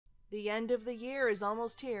The end of the year is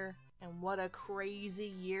almost here, and what a crazy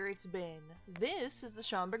year it's been. This is the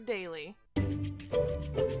Chamberg Daily.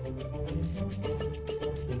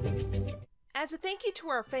 As a thank you to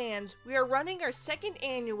our fans, we are running our second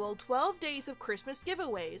annual 12 Days of Christmas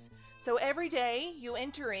giveaways. So every day you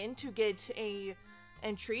enter in to get a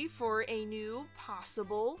entry for a new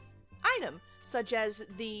possible item, such as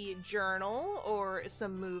the journal or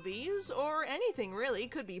some movies or anything really,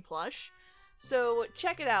 could be plush. So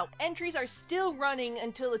check it out. Entries are still running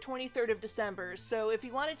until the 23rd of December, so if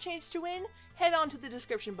you want a chance to win, head on to the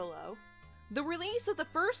description below. The release of the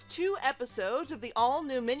first 2 episodes of the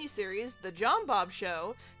all-new miniseries, The JeanBob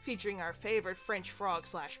Show, featuring our favorite French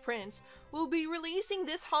frog/prince, will be releasing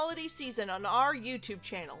this holiday season on our YouTube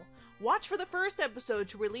channel. Watch for the first episode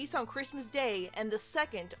to release on Christmas Day and the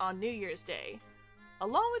second on New Year's Day.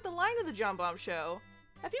 Along with the line of The JeanBob Show,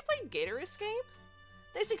 have you played Gator Escape?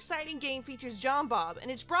 This exciting game features JeanBob,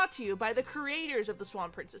 and it's brought to you by the creators of the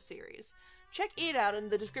Swan Princess series. Check it out in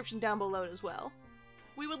the description down below as well.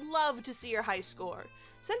 We would love to see your high score.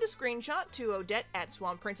 Send a screenshot to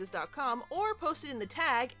Odette@swanprincess.com or post it in the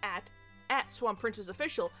tag at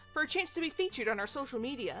 @SwanPrincessOfficial for a chance to be featured on our social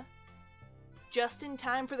media. Just in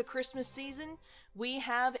time for the Christmas season, we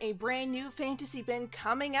have a brand new fantasy pin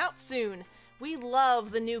coming out soon. We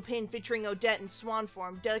love the new pin featuring Odette in swan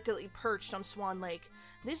form, delicately perched on Swan Lake.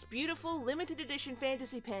 This beautiful limited edition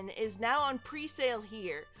fantasy pin is now on pre-sale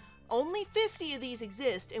here. Only 50 of these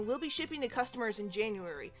exist and will be shipping to customers in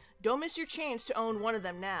January. Don't miss your chance to own one of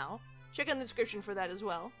them now. Check out the description for that as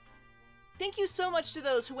well. Thank you so much to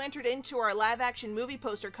those who entered into our live-action movie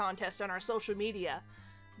poster contest on our social media.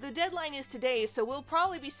 The deadline is today, so we'll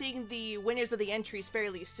probably be seeing the winners of the entries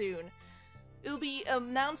fairly soon. It'll be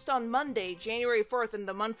announced on Monday, January 4th in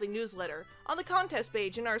the monthly newsletter, on the contest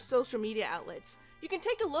page in our social media outlets. You can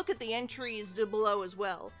take a look at the entries below as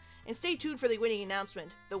well. And stay tuned for the winning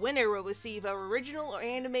announcement. The winner will receive our original or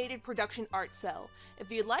animated production art cell.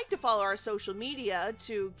 If you'd like to follow our social media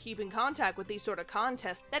to keep in contact with these sort of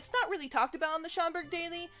contests that's not really talked about on the Chamberg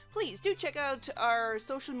Daily, please do check out our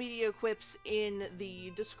social media quips in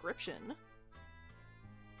the description.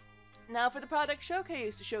 Now for the product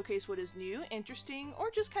showcase, to showcase what is new, interesting,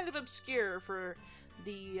 or just kind of obscure for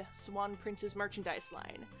the Swan Princess merchandise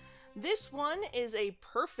line. This one is a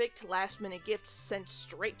perfect last-minute gift sent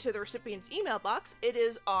straight to the recipient's email box. It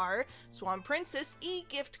is our Swan Princess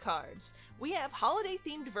e-gift cards. We have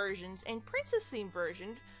holiday-themed versions and princess-themed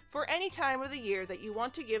versions for any time of the year that you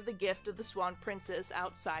want to give the gift of the Swan Princess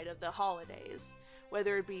outside of the holidays.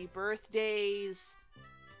 Whether it be birthdays,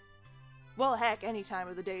 well, heck, any time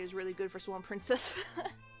of the day is really good for Swan Princess.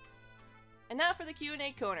 And now for the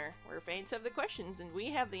Q&A corner, where fans have the questions and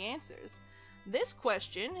we have the answers. This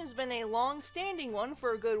question has been a long-standing one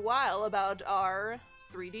for a good while about our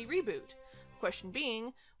 3D reboot. Question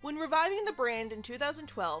being, when reviving the brand in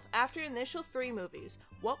 2012 after initial 3 movies,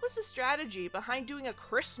 what was the strategy behind doing a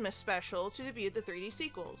Christmas special to debut the 3D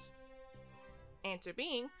sequels? Answer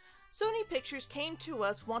being, Sony Pictures came to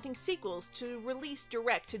us wanting sequels to release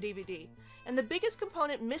direct to DVD, and the biggest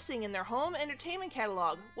component missing in their home entertainment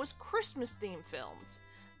catalog was Christmas-themed films.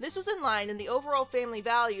 This was in line in the overall family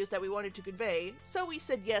values that we wanted to convey, so we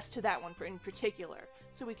said yes to that one in particular,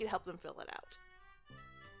 so we could help them fill it out.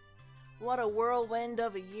 What a whirlwind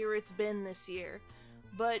of a year it's been this year,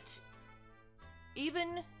 but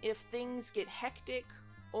even if things get hectic,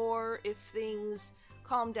 or if things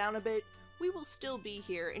calm down a bit, we will still be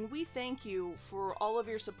here, and we thank you for all of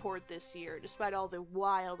your support this year, despite all the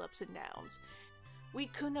wild ups and downs. We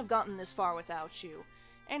couldn't have gotten this far without you.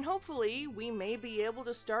 And hopefully, we may be able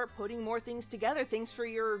to start putting more things together, thanks for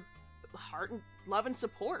your heart and love and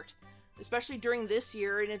support, especially during this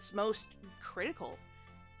year and its most critical.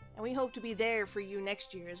 And we hope to be there for you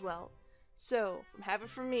next year as well. So,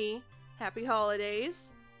 from me, happy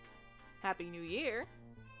holidays, happy new year,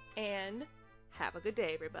 and have a good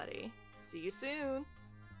day, everybody. See you soon!